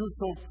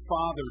spiritual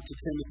father to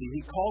Timothy.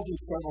 He calls him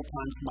several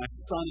times my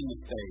son in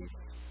the faith.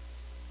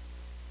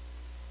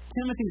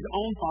 Timothy's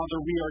own father,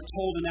 we are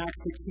told in Acts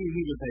 16,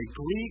 he was a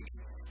Greek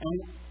and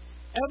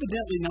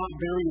evidently not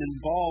very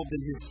involved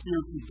in his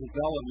spiritual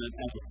development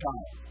as a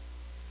child.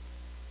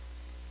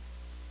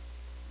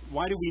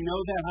 Why do we know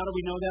that? How do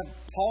we know that?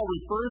 Paul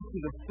refers to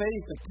the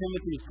faith of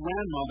Timothy's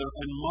grandmother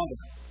and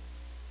mother.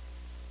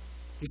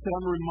 He said,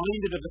 I'm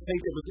reminded of the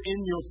faith that was in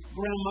your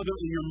grandmother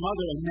and your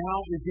mother and now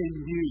is in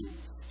you.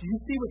 Do you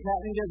see what's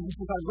happening there? He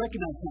says, I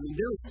recognize something.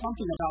 There is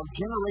something about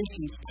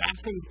generations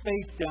passing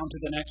faith down to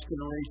the next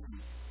generation.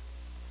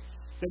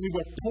 That we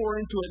would pour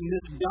into it, and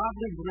this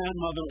godly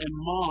grandmother and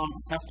mom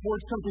have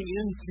poured something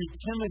into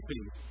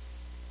Timothy,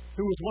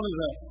 who was one of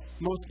the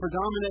most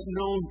predominant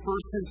known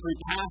first century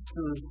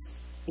pastors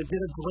that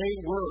did a great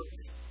work.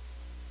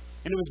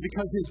 And it was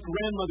because his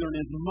grandmother and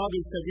his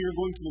mother said, we are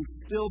going to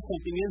instill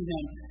something in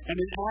him. And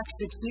in Acts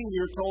 16, we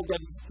are told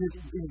that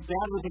his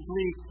dad was a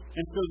Greek,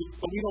 and so,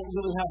 but we don't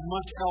really have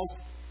much else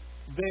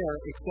there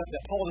except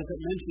that Paul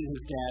doesn't mention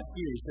his dad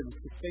here. He said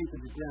it's the faith of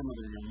your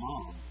grandmother and your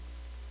mom.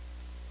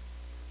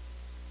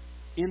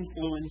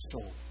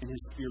 Influential in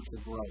his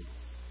spiritual growth.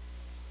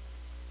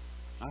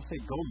 I say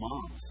go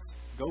moms.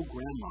 Go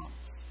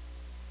grandmoms.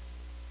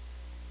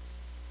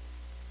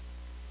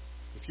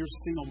 If you're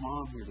a single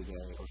mom here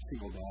today, or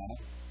single dad,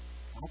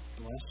 God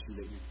bless you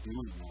that you're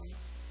doing that.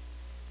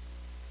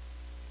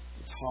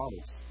 It's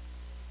hard.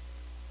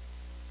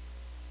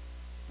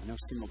 I know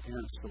single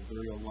parents feel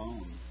very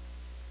alone.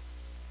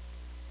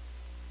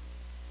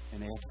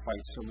 And they have to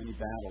fight so many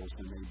battles,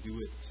 and they do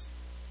it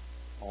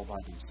all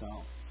by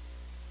themselves.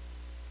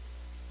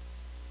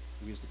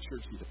 We as the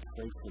church need to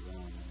pray for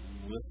them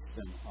and lift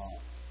them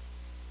up.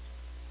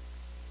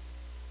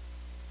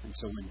 And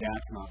so when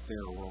dad's not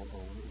there, or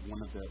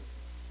one of the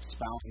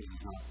spouses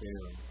is not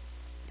there,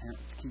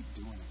 parents keep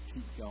doing it,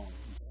 keep going,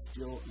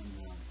 instill in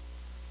them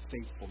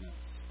faithfulness.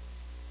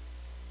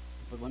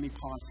 But let me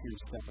pause here and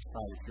step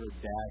aside. If you're a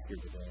dad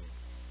here today,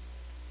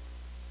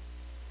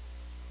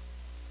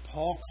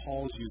 Paul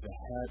calls you the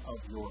head of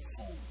your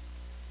home.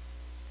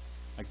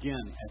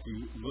 Again, as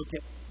you look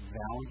at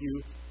value,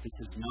 this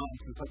is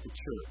like the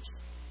church.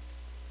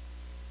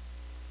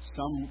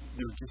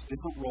 There are just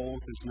different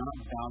roles. There's not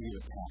value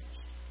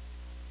attached.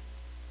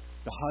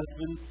 The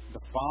husband,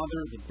 the father,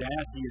 the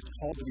dad, he is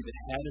called to be the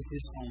head of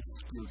his home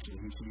spiritually.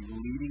 He should be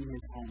leading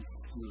his home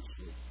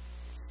spiritually.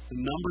 The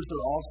numbers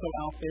are also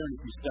out there, and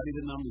if you study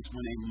the numbers,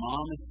 when a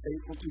mom is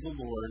faithful to the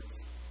Lord,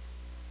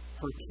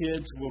 her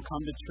kids will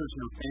come to church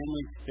and her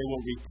family, they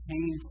will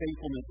retain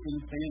faithfulness in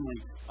family,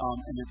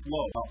 and it's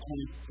low, about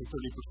 20 to 30%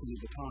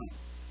 of the time.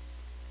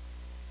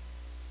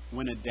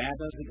 When a dad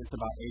does it, it's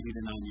about 80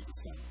 to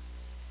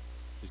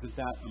 90%. Isn't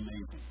that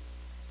amazing?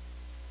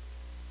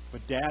 But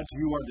dads,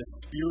 you are the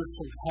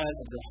spiritual head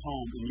of your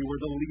home, and you are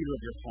the leader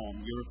of your home.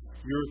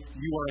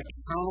 You are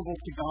accountable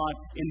to God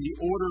in the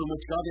order in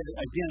which God is,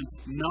 again,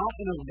 not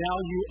in a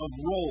value of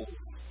roles.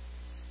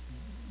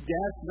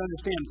 Dads should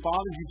understand,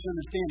 fathers, you should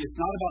understand, it's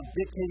not about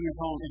dictating your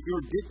home. If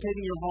you're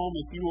dictating your home,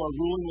 if you are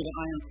ruling with an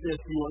iron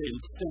fist, you are in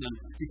sin.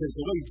 Because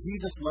the way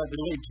Jesus led,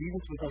 the way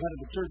Jesus was the head of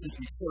the church is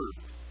he served.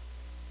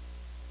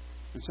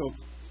 And so,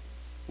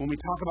 when we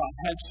talk about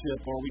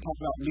headship or we talk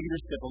about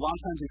leadership, a lot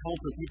of times in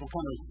culture, people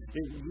kind of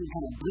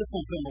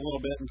bristle them a little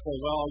bit and say,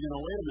 well,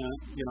 wait a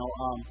minute,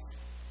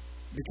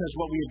 because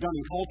what we have done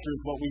in culture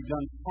is what we've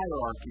done in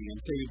hierarchy and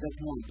say that's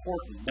more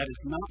important. That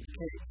is not the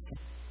case.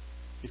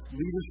 It's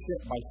leadership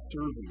by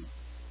serving.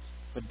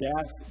 But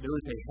dads, there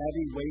is a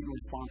heavy weight and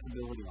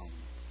responsibility on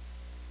you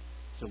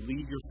to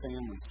lead your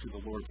families to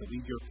the Lord, to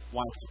lead your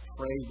wife, to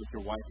pray with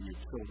your wife and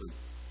your children.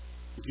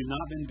 If you've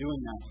not been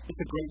doing that,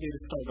 it's a great day to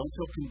start. Don't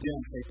feel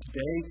condemned. Say,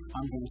 today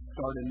I'm going to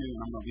start anew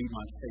and I'm going to lead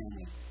my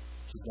family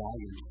to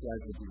value and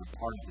treasure being a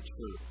part of the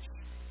church.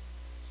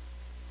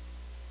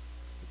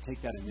 But take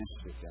that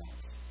initiative,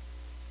 guys.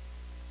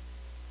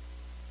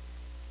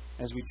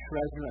 As we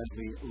treasure, as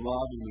we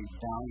love and we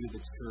value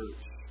the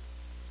church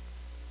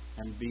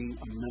and being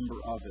a member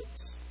of it,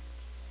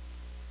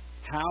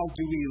 how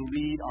do we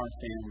lead our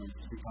families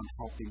to become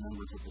healthy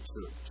members of the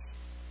church?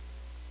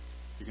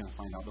 You're going to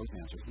find out those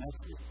answers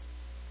next week.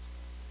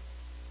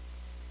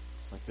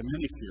 Like the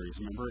miniseries,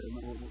 remember?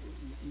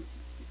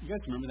 You guys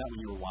remember that when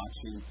you were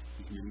watching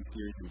these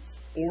miniseries?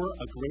 Or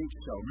a great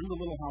show. Remember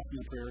Little House on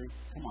the Prairie?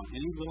 Come on,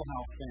 any Little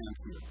House fans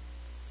here?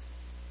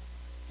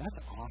 That's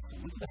awesome.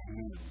 Look at the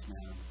hands,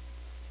 man.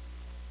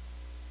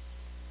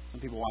 Some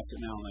people watch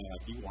it now and they're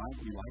like, do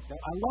you like that?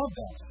 I love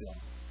that show.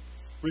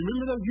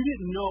 Remember though, you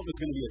didn't know it was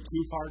going to be a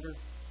two-parter.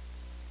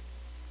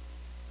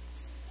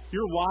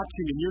 You're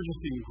watching and you're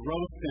just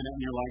engrossed in it and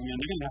you're like, man,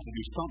 they're going to have to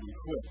do something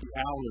quick. The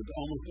hour is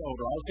almost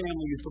over. Our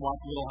family used to watch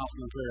Little House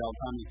on the Prairie all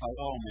the time. It's like,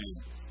 oh man,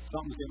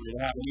 something's getting ready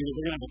to happen. Either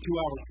they're going to have a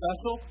 2-hour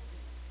special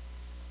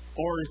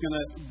or it's going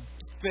to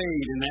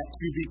fade and that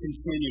to be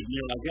continued. And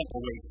you're like, I have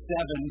to wait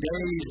 7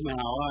 days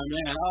now. Oh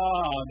man,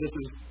 this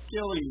is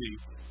killing me.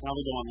 Now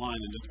we go online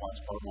and just watch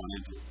part 1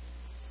 and 2.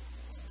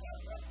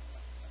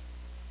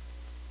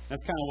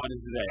 That's kind of what it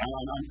is today.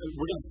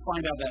 We're going to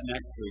find out that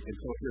next week, and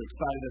so if you're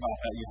excited about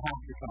that, you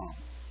have to come.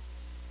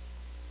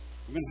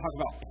 We're going to talk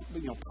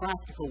about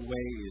practical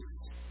ways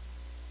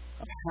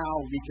of how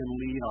we can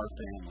lead our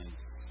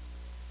families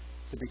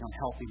to become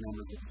healthy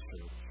members of the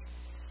church.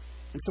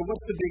 And so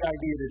what's the big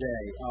idea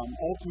today?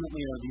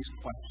 Ultimately are these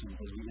questions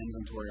as we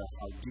inventory our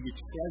heart. Do you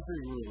treasure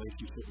your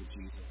relationship with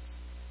Jesus?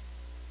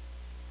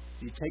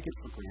 Do you take it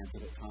for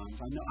granted at times?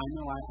 I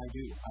know I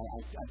do.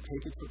 I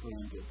take it for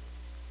granted.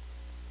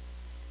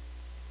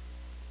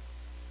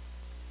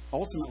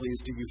 Ultimately,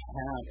 do you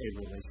have a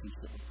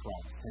relationship with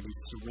Christ? Have you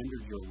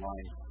surrendered your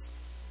life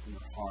and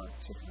your heart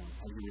to Him?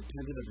 Have you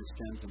repented of your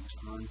sins and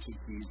turned to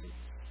Jesus?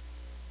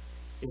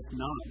 If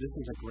not, this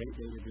is a great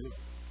day to do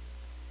it.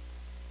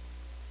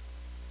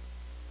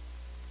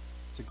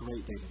 It's a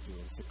great day to do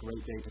it. It's a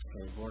great day to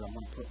say, Lord, I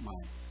want to put my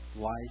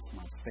life,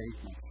 my faith,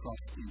 my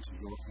trust into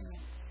your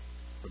hands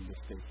from this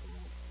day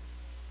forward.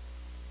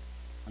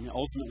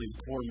 Ultimately,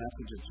 the core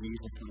message of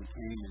Jesus when He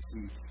came is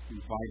He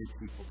invited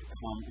people to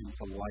come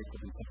into life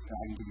with Him, such that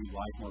I can give you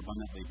life more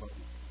abundantly. But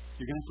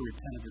you're going to have to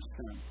repent of your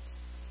sins.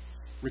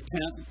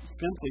 Repent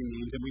simply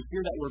means, and we hear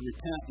that word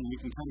repent, and we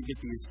can kind of get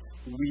these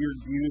weird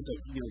views of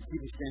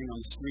people standing on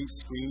the street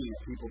screaming at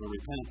people to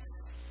repent.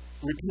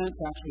 Repent's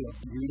actually a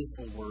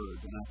beautiful word,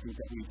 and I think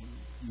that we've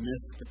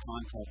missed the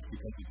context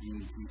because of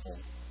human people.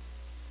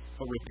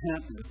 But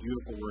repent is a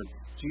beautiful word.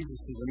 Jesus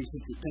says, when he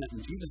says repent,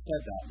 and Jesus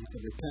said that, he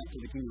said, repent for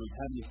the kingdom of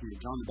heaven is near.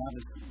 John the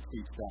Baptist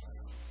preached that.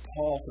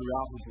 Paul,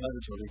 throughout his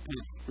letters, will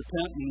repent.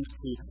 Repent means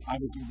I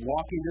was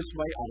walking this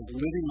way, I was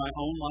living my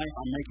own life,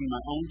 I'm making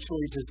my own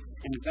choices,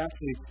 and it's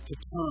actually to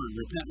turn.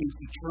 Repent means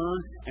to turn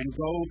and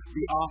go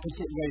the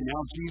opposite way.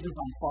 Now, Jesus,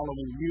 I'm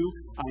following you.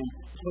 I'm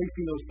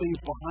placing those things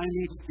behind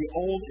me. The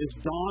old is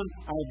gone.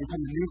 I have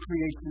become a new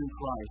creation in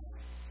Christ.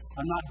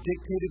 I'm not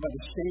dictated by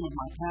the shame of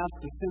my past,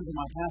 the sins of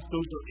my past.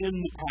 Those are in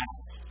the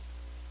past.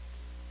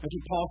 As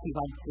Paul says,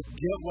 I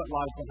forget what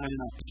lies behind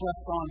and I press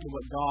on to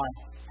what God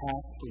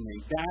has for me.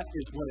 That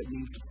is what it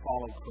means to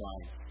follow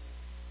Christ.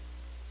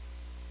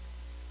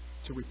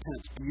 To repent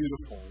is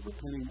beautiful,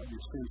 repenting of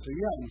your sins. So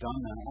you haven't done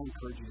that. I'll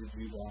encourage you to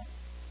do that.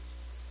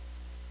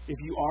 If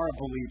you are a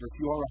believer, if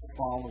you are a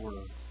follower,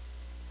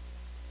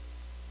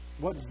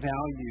 what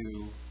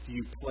value do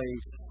you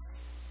place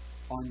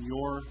on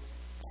your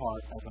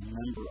part as a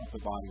member of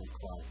the body of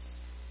Christ?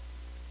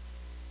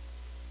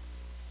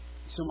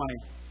 So my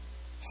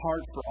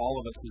heart for all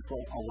of us is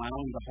for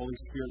allowing the Holy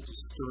Spirit to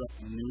stir up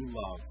a new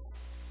love,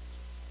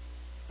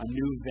 a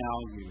new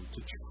value, to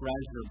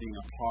treasure being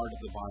a part of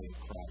the body of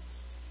Christ.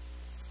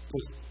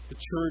 Because the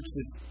church,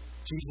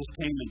 Jesus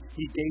came and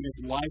he gave his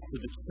life for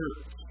the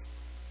church.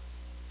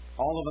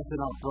 All of us in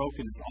our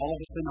brokenness, all of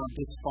us in our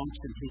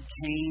dysfunction, he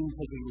came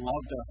because he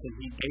loved us and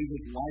he gave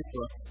his life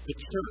for us. The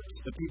church,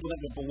 the people that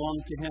would belong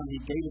to him,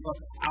 he gave us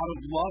out of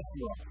love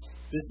for us.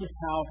 This is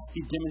how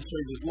he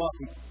demonstrated his love.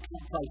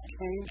 Christ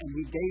came and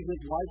he gave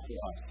his life for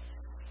us.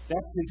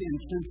 That's his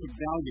intrinsic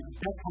value.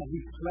 That's how he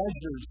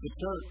treasures the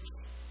church.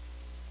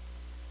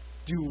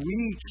 Do we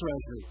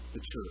treasure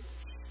the church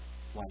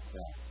like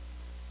that?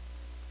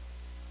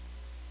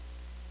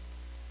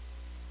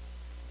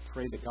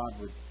 Pray that God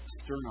would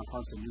stir in our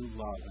hearts a new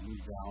love, a new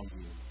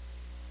value.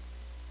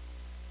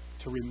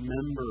 To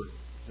remember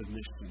the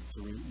mission, to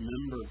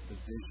remember the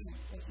vision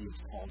that he has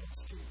called us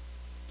to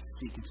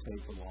seek and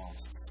save the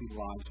lost, to see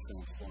lives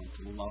transformed,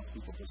 to love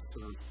people, to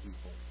serve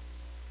people.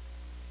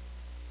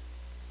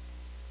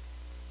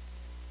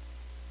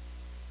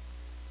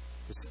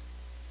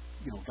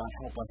 God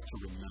help us to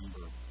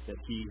remember that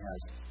he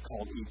has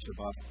called each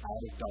of us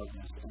out of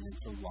darkness and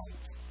into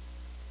light.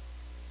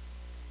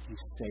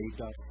 He's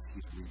saved us,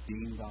 he's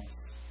redeemed us,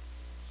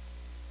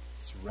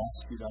 he's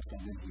rescued us,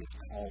 and then he has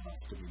called us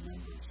to be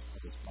members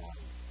of his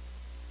body.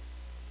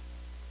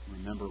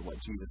 Remember what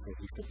Jesus said.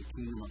 He said, the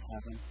kingdom of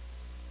heaven.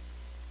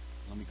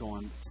 Let me go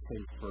on to say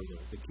further.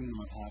 The kingdom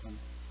of heaven,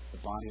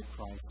 the body of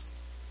Christ,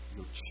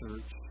 your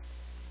church,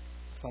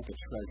 it's like a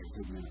treasure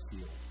hidden in a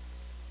field.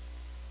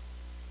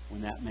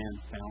 When that man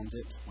found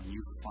it, when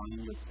you find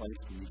your place,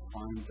 when you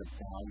find the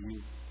value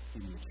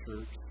in the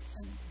church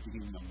and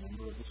being a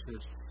member of the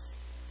church,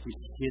 he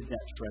hid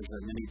that treasure,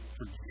 and then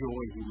for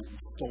joy, he went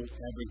and sold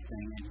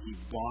everything, and he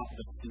bought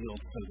the field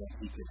so that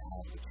he could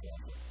have the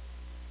treasure.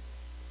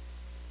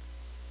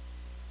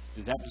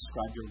 Does that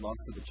describe your love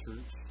for the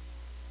church?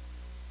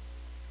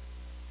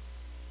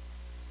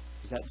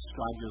 Does that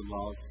describe your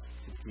love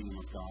for the kingdom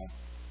of God?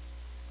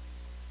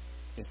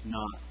 If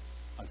not,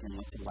 again,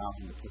 let's allow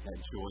him to put that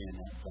joy and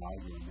that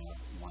value in there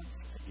once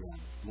again.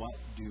 What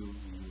do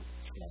you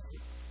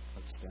treasure?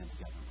 Let's stand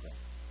together and pray.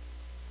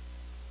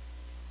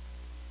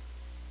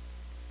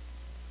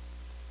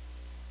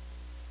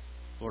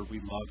 Lord, we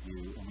love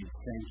you and we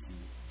thank you,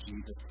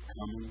 Jesus, for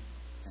coming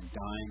and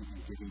dying and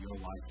giving your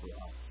life for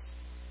us.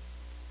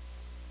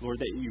 Lord,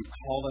 that you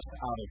called us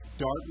out of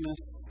darkness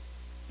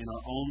in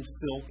our own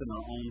filth and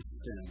our own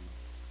sin.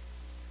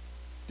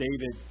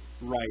 David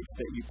writes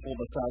that you pulled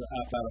us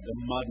up out of the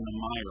mud and the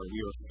mire. We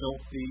are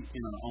filthy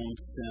in our own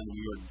sin.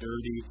 We are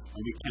dirty,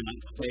 and we cannot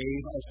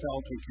save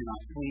ourselves. We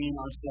cannot clean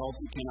ourselves.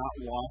 We cannot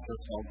wash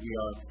ourselves. We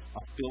are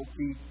a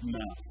filthy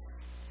mess.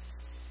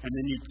 And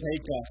then you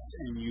take us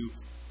and you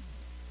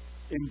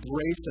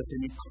embrace us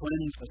and you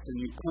cleanse us and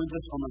you cleanse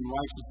us from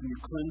unrighteousness and you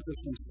cleanse us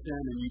from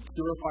sin and you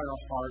purify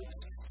our hearts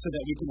so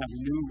that we can have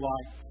new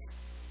life.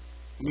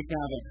 And we can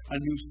have a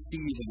new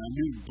season, a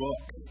new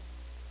book.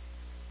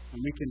 And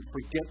we can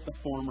forget the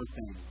former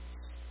things.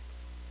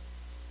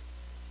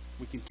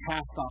 We can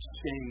cast off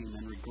shame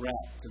and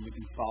regret, and we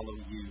can follow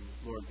you,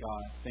 Lord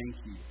God. Thank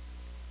you.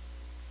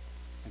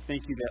 And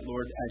thank you that,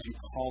 Lord, as you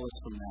call us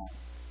from that,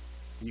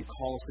 and you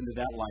call us into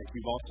that life,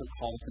 you've also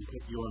called us to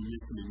put your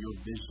mission and your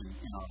vision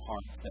in our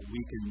hearts, that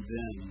we can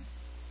then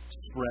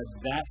spread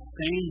that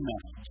same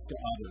message to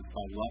others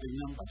by loving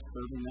them, by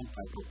serving them,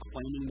 by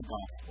proclaiming the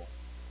gospel.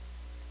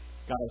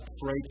 God, I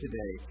pray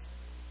today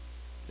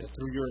that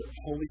through your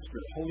Holy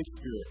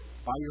Spirit,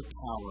 by your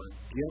power,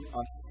 give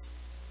us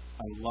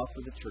a love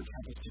for the church.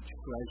 Help us to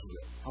treasure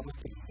it. Help us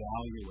to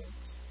value it.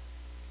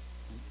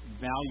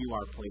 Value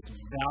our place as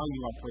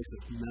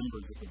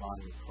members of the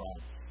body of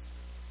Christ.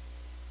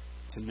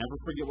 To never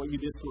forget what you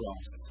did for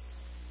us,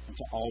 and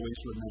to always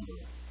remember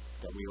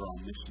that we are on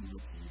mission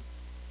with you.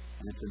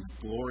 And it's in the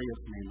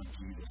glorious name of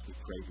Jesus we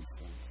pray these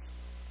things.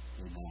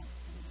 Amen.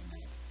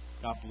 Amen.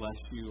 God bless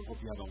you. Hope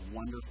you have a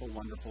wonderful,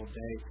 wonderful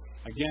day.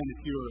 Again, if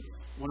you're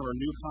one of our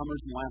newcomers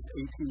in the last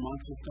 18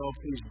 months or so,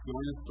 please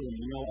join us for a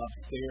meal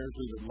upstairs.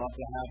 We would love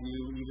to have you,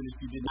 even if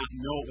you did not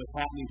know it was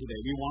happening today.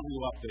 We want you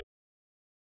up there.